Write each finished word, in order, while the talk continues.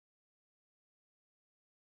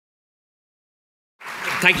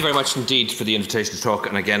Thank you very much indeed for the invitation to talk,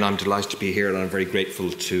 and again I'm delighted to be here and I'm very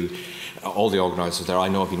grateful to all the organisers there. I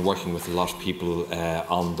know I've been working with a lot of people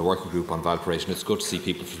on the working group on valproate, and it's good to see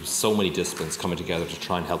people from so many disciplines coming together to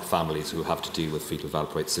try and help families who have to deal with fetal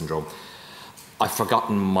valproate syndrome. I've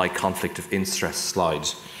forgotten my conflict of interest slide.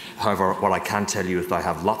 However, what I can tell you is that I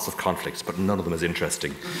have lots of conflicts, but none of them is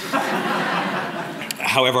interesting.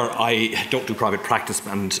 However, I don't do private practice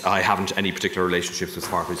and I haven't any particular relationships with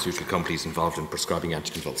pharmaceutical companies involved in prescribing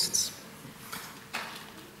anticonvulsants.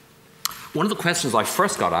 One of the questions I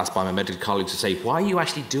first got asked by my medical colleagues to say, why are you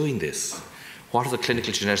actually doing this? What is a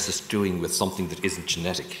clinical geneticist doing with something that isn't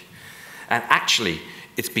genetic? And actually,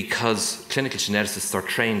 it's because clinical geneticists are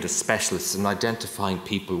trained as specialists in identifying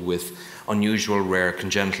people with unusual, rare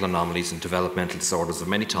congenital anomalies and developmental disorders of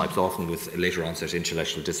many types, often with later onset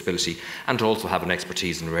intellectual disability, and to also have an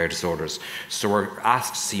expertise in rare disorders. So we're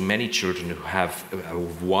asked to see many children who have a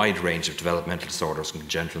wide range of developmental disorders and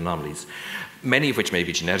congenital anomalies, many of which may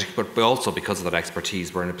be genetic, but also because of that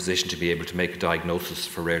expertise, we're in a position to be able to make a diagnosis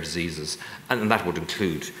for rare diseases, and that would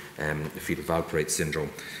include fetal valproate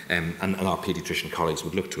syndrome, and our paediatrician colleagues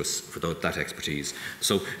would look to us for that expertise.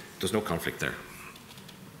 So there's no conflict there.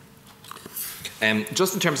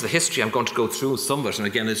 Just in terms of the history, I'm going to go through some of it, and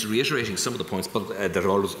again, it's reiterating some of the points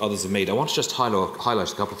that others have made. I want to just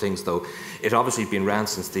highlight a couple of things, though. It obviously been around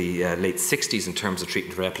since the late 60s in terms of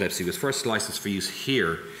treatment for epilepsy. It was first licensed for use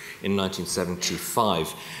here in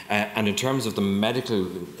 1975, and in terms of the medical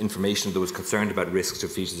information that was concerned about risks to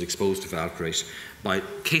fetuses exposed to valproate by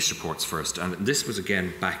case reports first, and this was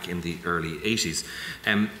again back in the early 80s.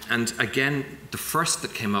 And again, the first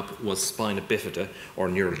that came up was spina bifida, or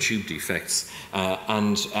neural tube defects,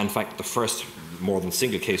 and in fact the first more than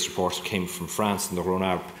single case report came from France in the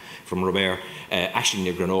Rhône-Alpes, from Robert, actually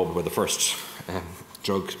near Grenoble, where the first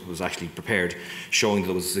drug was actually prepared, showing that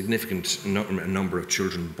there was a significant number of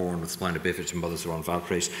children born with spina bifida to mothers who were on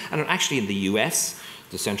valproate. And actually in the US,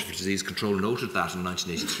 the Centre for Disease Control noted that in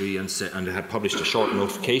 1983 and it had published a short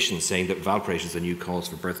notification saying that valproate is a new cause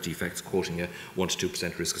for birth defects, quoting a 1 to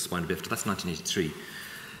 2% risk of spina bifida. That's 1983.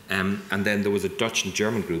 And then there was a Dutch and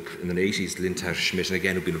German group in the 80s, Lindhauser Schmidt, and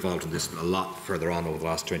again who've been involved in this a lot further on over the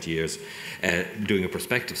last 20 years, doing a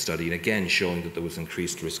prospective study, and again showing that there was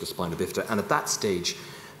increased risk of spina bifida. And at that stage,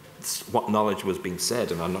 what knowledge was being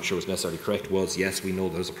said, and I'm not sure it was necessarily correct, was yes, we know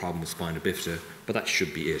there's a problem with spina bifida, but that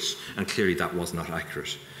should be it. And clearly that was not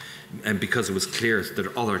accurate. And because it was clear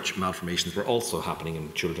that other malformations were also happening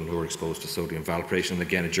in children who were exposed to sodium valproate. And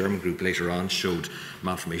again, a German group later on showed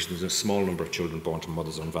malformations in a small number of children born to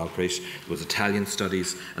mothers on valproate. There was Italian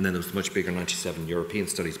studies, and then there was much bigger 97 European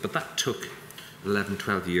studies. But that took 11,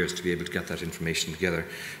 12 years to be able to get that information together,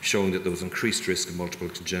 showing that there was increased risk of multiple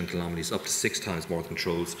congenital anomalies, up to 6 times more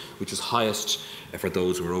controls, which was highest for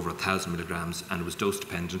those who were over 1,000 milligrams, and it was dose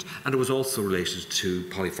dependent, and it was also related to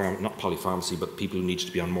not polypharmacy, but people who needed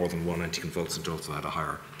to be on more than one anticonvulsant also had a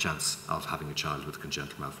higher chance of having a child with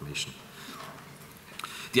congenital malformation.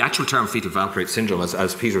 The actual term fetal valproate syndrome,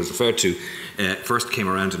 as Peter has referred to, first came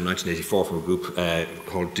around in 1984 from a group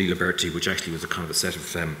called De Liberty, which actually was a kind of a set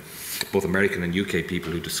of both American and UK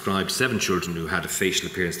people who described 7 children who had a facial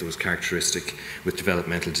appearance that was characteristic with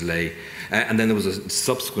developmental delay. And then there was a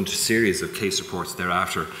subsequent series of case reports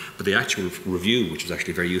thereafter. But the actual review, which was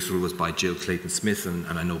actually very useful, was by Jill Clayton-Smith, and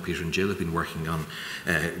I know Peter and Jill have been working on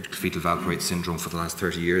fetal valproate syndrome for the last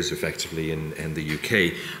 30 years effectively in the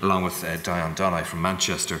UK, along with Diane Donnay from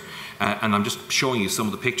Manchester. And I'm just showing you some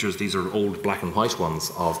of the pictures. These are old black and white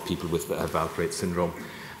ones of people with valproate syndrome.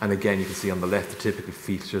 And again, you can see on the left the typical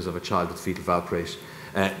features of a child with fetal valproate.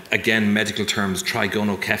 Again, medical terms,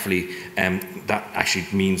 trigonocephaly, that actually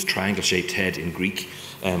means triangle-shaped head in Greek,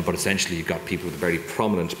 but essentially you've got people with a very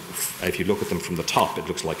prominent, if you look at them from the top, it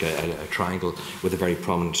looks like a triangle with a very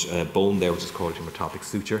prominent bone there, which is called hematopic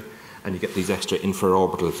suture, and you get these extra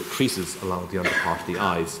infraorbital creases along the underpart of the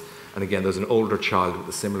eyes. And again, there's an older child with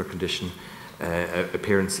a similar condition,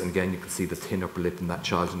 appearance, and again you can see the thin upper lip in that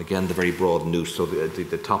child, and again the very broad noot, so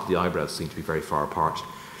the top of the eyebrows seem to be very far apart.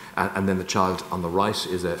 And then the child on the right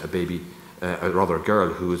is a baby, rather a girl,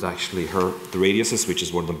 who is actually the radiusus, which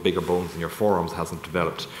is one of the bigger bones in your forearms, hasn't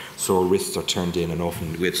developed, so her wrists are turned in, and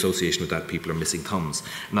often with association with that people are missing thumbs,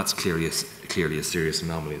 and that's clearly a serious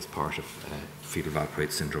anomaly as part of fetal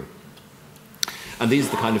valproate syndrome. And these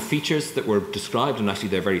are the kind of features that were described, and actually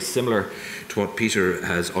they're very similar to what Peter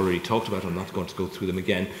has already talked about. I'm not going to go through them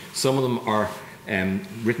again. Some of them are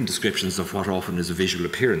written descriptions of what often is a visual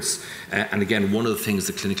appearance. And again, one of the things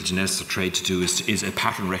that clinical geneticists are trained to do is a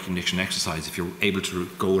pattern recognition exercise. If you're able to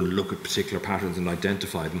go and look at particular patterns and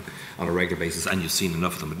identify them on a regular basis, and you've seen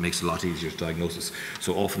enough of them, it makes it a lot easier to diagnose.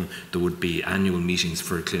 So often there would be annual meetings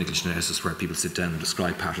for clinical geneticists where people sit down and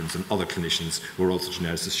describe patterns, and other clinicians who are also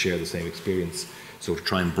geneticists share the same experience. So to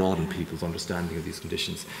try and broaden people's understanding of these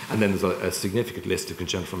conditions. And then there's a significant list of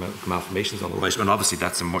congenital malformations on the right, and obviously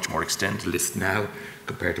that's a much more extended list now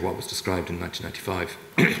compared to what was described in 1995.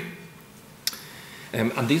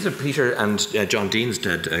 And these are Peter and John Dean's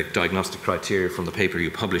diagnostic criteria from the paper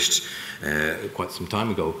you published quite some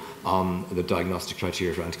time ago on the diagnostic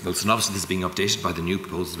criteria for anticonvulsants. And obviously this is being updated by the new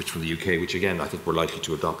proposals which from the UK, which again I think we're likely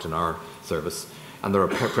to adopt in our service. And there are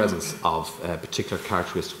presence of particular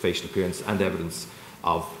characteristic facial appearance and evidence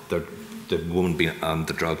of the woman being on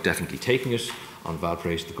the drug definitely taking it, on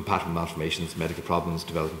valproate, the compatible malformations, medical problems,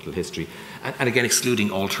 developmental history, and again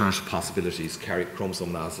excluding alternative possibilities,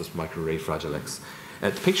 chromosome analysis, microarray Fragile X.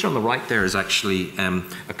 The picture on the right there is actually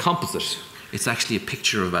a composite. It's actually a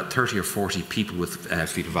picture of about 30 or 40 people with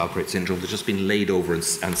fetal valproate syndrome that's just been laid over and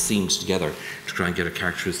seamed together to try and get a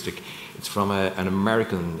characteristic. It's from an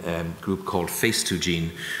American group called Face2Gene,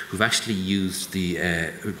 who've actually used the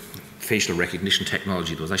facial recognition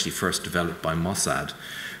technology that was actually first developed by Mossad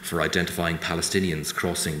for identifying Palestinians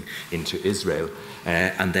crossing into Israel,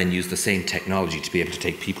 and then used the same technology to be able to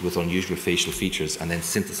take people with unusual facial features and then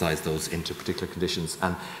synthesize those into particular conditions.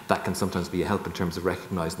 And that can sometimes be a help in terms of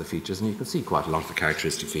recognizing the features, and you can see quite a lot of the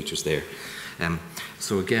characteristic features there.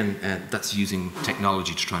 So again, that's using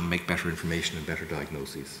technology to try and make better information and better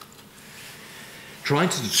diagnoses. Trying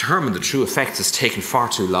to determine the true effects has taken far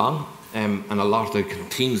too long, and a lot of the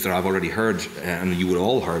themes that I've already heard, and you would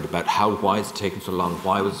all heard about why it's taken so long,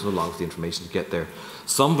 why was it so long for the information to get there.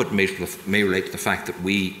 Some of it may relate to the fact that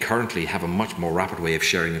we currently have a much more rapid way of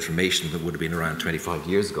sharing information than would have been around 25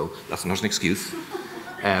 years ago. That's not an excuse.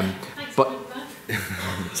 But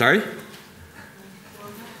sorry?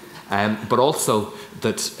 But also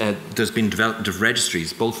that there's been development of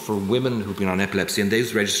registries, both for women who've been on epilepsy, and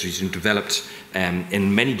those registries have been developed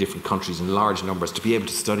in many different countries in large numbers to be able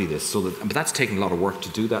to study this. But that's taken a lot of work to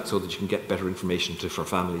do that so that you can get better information for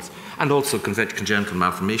families. And also congenital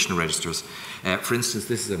malformation registers. For instance,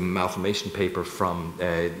 this is a malformation paper from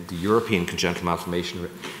the European Congenital Malformation,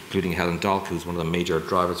 including Helen Dalk, who's one of the major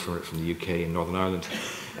drivers from the UK and Northern Ireland.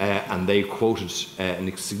 And they quoted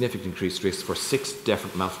a significant increased risk for 6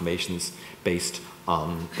 different malformations based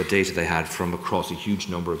on the data they had from across a huge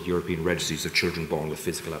number of European registries of children born with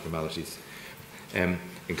physical abnormalities,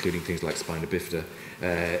 including things like spina bifida,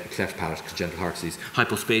 cleft palate, congenital heart disease.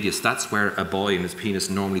 Hypospadias, that's where a boy in his penis,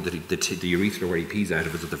 normally the urethra where he pees out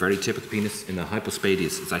of is at the very tip of the penis. In the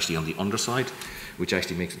hypospadias, it's actually on the underside, which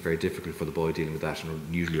actually makes it very difficult for the boy dealing with that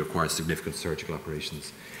and usually requires significant surgical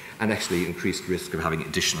operations. And actually increased risk of having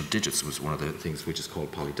additional digits was one of the things which is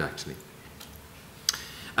called polydactyly.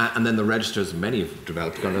 And then the registers, many have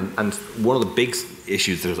developed, and one of the big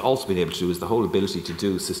issues that has also been able to do is the whole ability to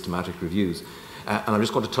do systematic reviews. And I'm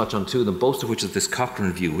just going to touch on 2 of them, both of which is this Cochrane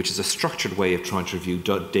review, which is a structured way of trying to review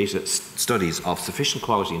data studies of sufficient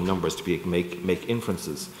quality and numbers to make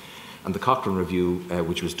inferences. And the Cochrane review,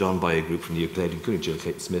 which was done by a group from the UK, including Jill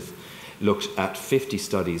Clayton-Smith, looked at 50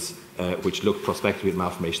 studies which looked prospectively at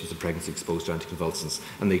malformations in pregnancy exposed to anticonvulsants,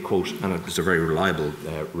 and they quote, and it's a very reliable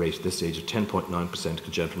rate at this stage, of 10.9%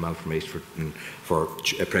 congenital malformation for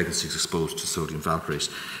pregnancies exposed to sodium valproate.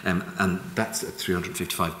 And that's a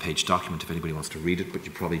 355-page document if anybody wants to read it, but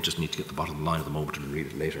you probably just need to get the bottom line of the moment and read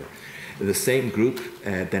it later. The same group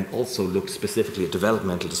then also looked specifically at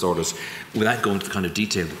developmental disorders, without going into the kind of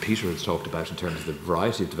detail that Peter has talked about in terms of the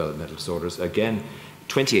variety of developmental disorders. Again,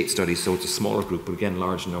 28 studies, so it's a smaller group, but again,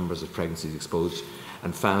 large numbers of pregnancies exposed,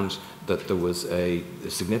 and found that there was a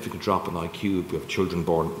significant drop in IQ of children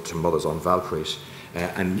born to mothers on valproate,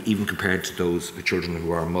 and even compared to those children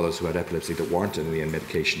who are mothers who had epilepsy that weren't on any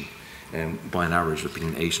medication, by an average of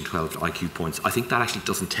between 8 and 12 IQ points. I think that actually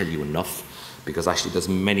doesn't tell you enough, because actually there's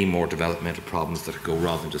many more developmental problems that go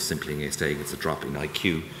rather than just simply saying it's a drop in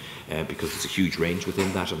IQ, because there's a huge range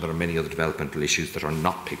within that, and there are many other developmental issues that are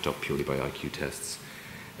not picked up purely by IQ tests.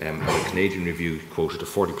 The Canadian review quoted a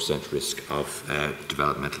 40% risk of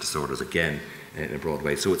developmental disorders, again, in a broad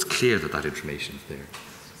way. So it's clear that that information is there.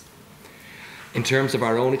 In terms of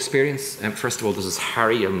our own experience, first of all, this is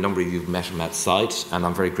Harry. A number of you have met him outside, and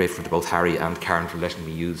I'm very grateful to both Harry and Karen for letting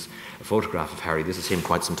me use a photograph of Harry. This is him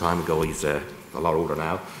quite some time ago. He's a lot older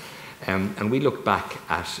now. And we look back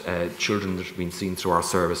at children that have been seen through our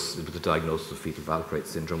service with the diagnosis of fetal valproate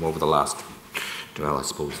syndrome over the last, well, I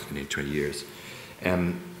suppose, 20 years.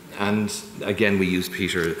 And again, we used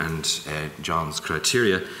Peter and John's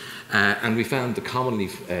criteria, and we found the commonly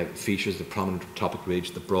features the prominent topic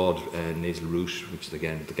ridge, the broad nasal root, which is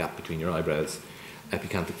again the gap between your eyebrows,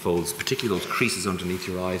 epicanthic folds, particularly those creases underneath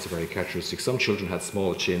your eyes are very characteristic. Some children had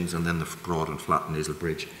small chins and then the broad and flat nasal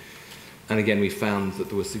bridge. And again, we found that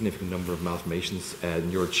there was a significant number of malformations,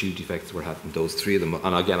 neurotube defects were had in those three of them.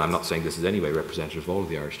 And again, I'm not saying this is anyway representative of all of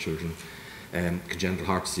the Irish children. Congenital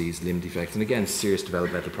heart disease, limb defects, and again, serious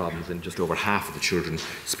developmental problems in just over half of the children,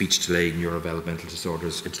 speech delay, neurodevelopmental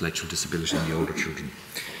disorders, intellectual disability in the older children.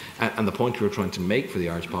 And the point we were trying to make for the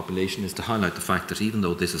Irish population is to highlight the fact that even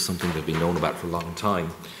though this is something that's been known about for a long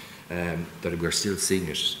time, that we're still seeing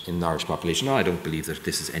it in the Irish population. Now, I don't believe that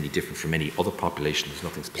this is any different from any other population. There's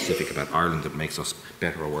nothing specific about Ireland that makes us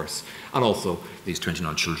better or worse. And also, these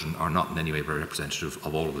 29 children are not in any way very representative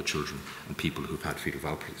of all of the children and people who've had fetal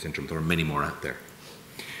valproate syndrome. There are many more out there.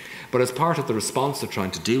 But as part of the response to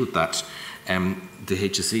trying to deal with that, the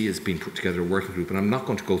HSE has been put together a working group, and I'm not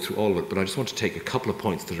going to go through all of it, but I just want to take a couple of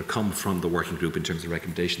points that have come from the working group in terms of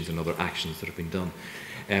recommendations and other actions that have been done.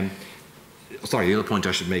 The other point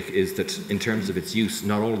I should make is that in terms of its use,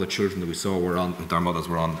 not all of the children that we saw were on, their mothers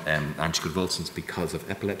were on anticonvulsants because of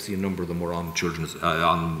epilepsy. A number of them were on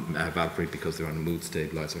valproate because they're on a mood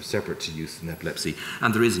stabiliser, separate to use in epilepsy.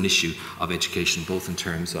 And there is an issue of education, both in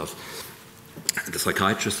terms of the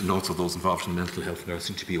psychiatrists and also those involved in mental health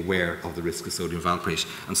nursing to be aware of the risk of sodium valproate.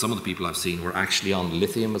 And some of the people I've seen were actually on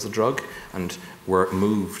lithium as a drug and were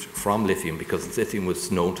moved from lithium because lithium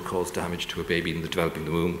was known to cause damage to a baby in developing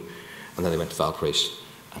the womb. And then they went to valproate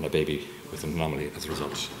and a baby with an anomaly as a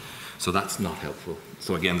result. So that's not helpful.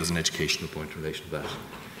 So again, there's an educational point in relation to that.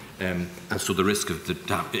 And so the risk of the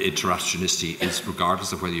teratogenicity is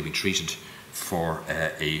regardless of whether you've been treated for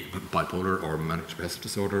a bipolar or manic depressive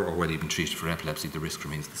disorder or whether you've been treated for epilepsy, the risk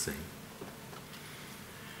remains the same.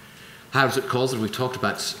 How does it cause it? We've talked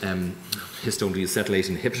about histone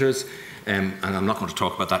deacetylase inhibitors. And I'm not going to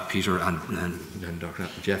talk about that. Peter and Dr.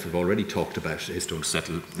 Jeff have already talked about histone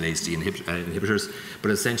deacetylase inhibitors,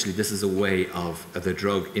 but essentially this is a way of the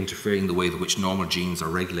drug interfering the way in which normal genes are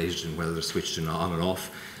regulated and whether they're switched on and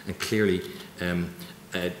off. And clearly,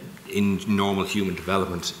 in normal human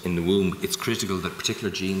development in the womb, it's critical that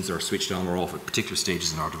particular genes are switched on or off at particular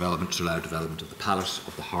stages in our development to allow development of the palate,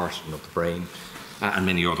 of the heart, and of the brain. And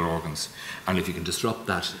many other organs. And if you can disrupt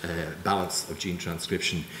that balance of gene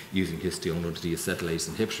transcription using histone deacetylase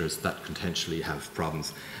inhibitors, that can potentially have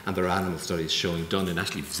problems. And there are animal studies done in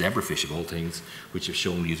actually zebrafish of all things, which have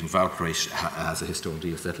shown using valproate as a histone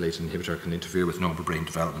deacetylase inhibitor can interfere with normal brain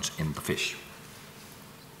development in the fish.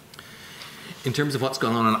 In terms of what's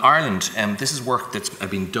going on in Ireland, this is work that's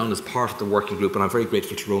been done as part of the working group, and I'm very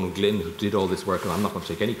grateful to Ronan Glynn, who did all this work, and I'm not going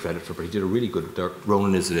to take any credit for it, but he did a really good work.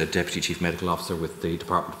 Ronan is a Deputy Chief Medical Officer with the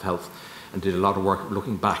Department of Health and did a lot of work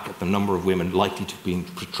looking back at the number of women likely to have been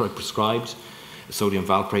prescribed sodium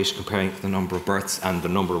valproate, comparing the number of births and the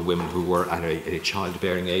number of women who were at a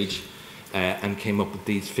childbearing age, and came up with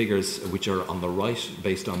these figures, which are on the right,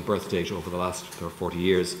 based on birth date over the last 40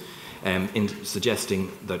 years. In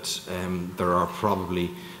suggesting that there are probably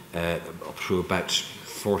up to about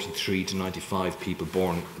 43 to 95 people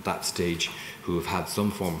born at that stage who have had some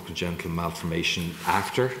form of congenital malformation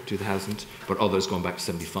after 2000, but others going back to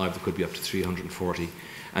 75, there could be up to 340.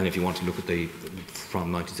 And if you want to look at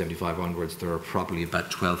from 1975 onwards, there are probably about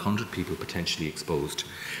 1,200 people potentially exposed.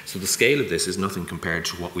 So the scale of this is nothing compared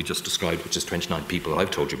to what we just described, which is 29 people that I've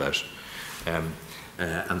told you about.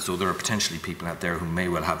 And so there are potentially people out there who may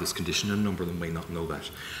well have this condition, and a number of them may not know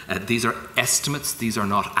that. These are estimates, these are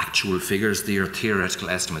not actual figures, they are theoretical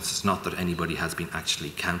estimates. It's not that anybody has been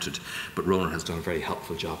actually counted, but Ronan has done a very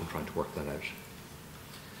helpful job in trying to work that out.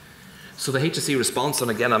 So the HSE response, and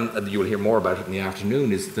again you will hear more about it in the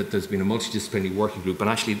afternoon, is that there's been a multidisciplinary working group, and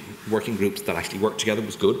actually working groups that actually work together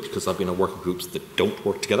was good, because I've been on working groups that don't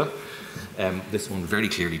work together. This one very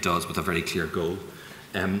clearly does, with a very clear goal.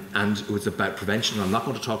 And it was about prevention. I'm not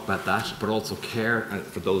going to talk about that, but also care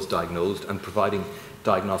for those diagnosed and providing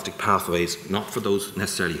diagnostic pathways, not for those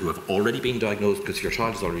necessarily who have already been diagnosed, because if your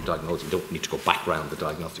child is already diagnosed, you don't need to go back around the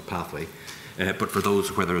diagnostic pathway, but for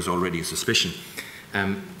those where there is already a suspicion.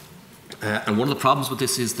 And one of the problems with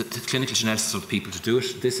this is that the clinical geneticists are the people to do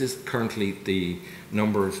it. This is currently the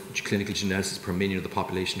number of clinical geneticists per million of the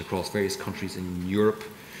population across various countries in Europe.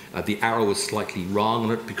 The arrow is slightly wrong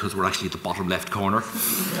on it because we're actually at the bottom left corner.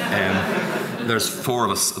 There's 4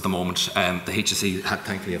 of us at the moment. The HSE had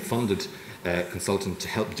thankfully a funded consultant to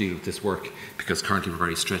help deal with this work, because currently we're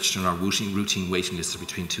very stretched and our routine waiting lists are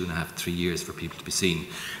between 2.5 and 3 years for people to be seen.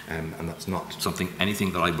 And that's not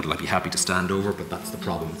anything that I would be happy to stand over, but that's the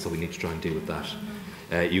problem, so we need to try and deal with that.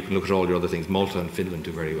 You can look at all your other things. Malta and Finland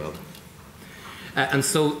do very well. And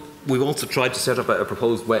so we've also tried to set up a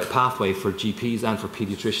proposed pathway for GPs and for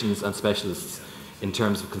paediatricians and specialists in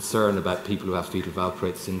terms of concern about people who have fetal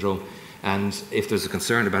valproate syndrome. And if there's a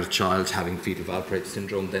concern about a child having fetal valproate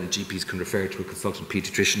syndrome, then GPs can refer to a consultant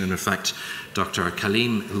paediatrician. And in fact, Dr.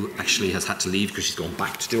 Kalim, who actually has had to leave because she's going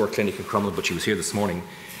back to do her clinic in Crumlin, but she was here this morning,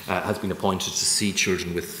 has been appointed to see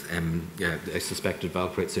children with a suspected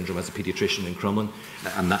valproate syndrome as a paediatrician in Crumlin.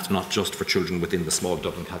 And that's not just for children within the small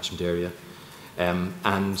Dublin catchment area.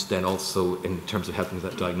 And then also in terms of helping with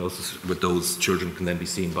that diagnosis, with those children can then be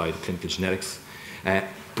seen by the clinical genetics.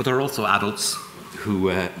 But there are also adults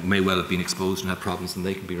who may well have been exposed and have problems, and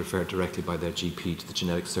they can be referred directly by their GP to the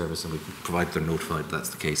genetic service, and we can provide they're notified that's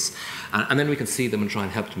the case. And then we can see them and try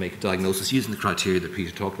and help to make a diagnosis using the criteria that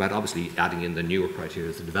Peter talked about, obviously adding in the newer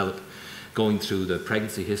criteria to develop, going through the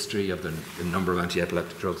pregnancy history of the number of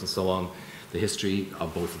anti-epileptic drugs and so on, the history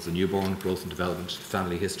of both of the newborn, growth and development,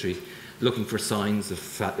 family history, looking for signs of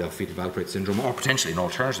fetal valproate syndrome or potentially an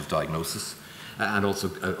alternative diagnosis. And also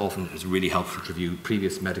often it's really helpful to review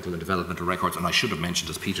previous medical and developmental records. And I should have mentioned,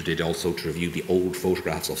 as Peter did, also to review the old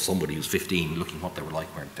photographs of somebody who's 15, looking what they were like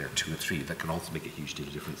when they're 2 or 3. That can also make a huge deal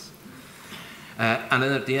of difference. And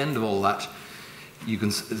then at the end of all that, you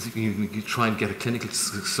try and get a clinical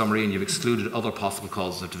summary, and you've excluded other possible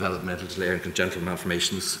causes of developmental delay and congenital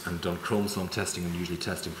malformations and done chromosome testing and usually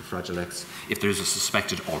testing for Fragile X. If there's a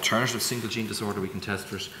suspected alternative single gene disorder, we can test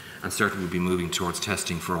for it, and certainly we'll be moving towards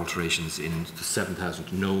testing for alterations in the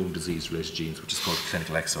 7,000 known disease-related genes, which is called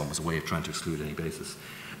clinical exome, as a way of trying to exclude any basis.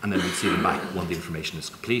 And then we'll see them back when the information is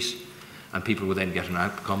complete, and people will then get an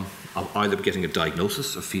outcome of either getting a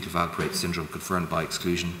diagnosis of fetal valproate syndrome confirmed by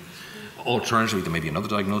exclusion. Alternatively, there may be another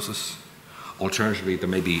diagnosis. Alternatively, there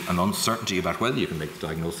may be an uncertainty about whether you can make the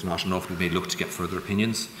diagnosis or not, and often we may look to get further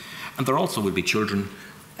opinions. And there also will be children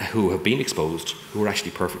who have been exposed, who are actually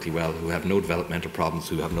perfectly well, who have no developmental problems,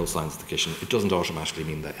 who have no signs of the condition. It doesn't automatically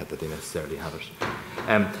mean that they necessarily have it.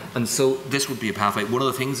 And so this would be a pathway. One of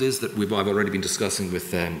the things is that I've already been discussing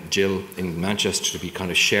with Jill in Manchester to be kind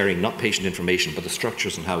of sharing not patient information but the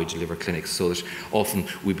structures and how we deliver clinics, so that often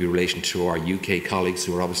we'd be in relation to our UK colleagues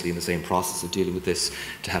who are obviously in the same process of dealing with this,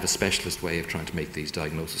 to have a specialist way of trying to make these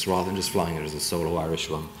diagnoses rather than just flying it as a solo Irish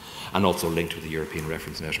one, and also linked with the European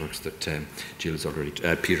reference networks that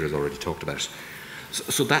Peter has already talked about.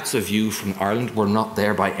 So that's a view from Ireland. We're not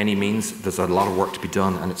there by any means. There's a lot of work to be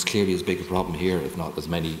done, and it's clearly as big a problem here, if not as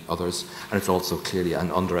many others. And it's also clearly an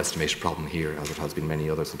underestimated problem here, as it has been many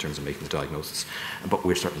others in terms of making the diagnosis. But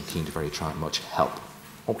we're certainly keen to very try and much help.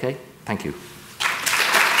 Okay, thank you.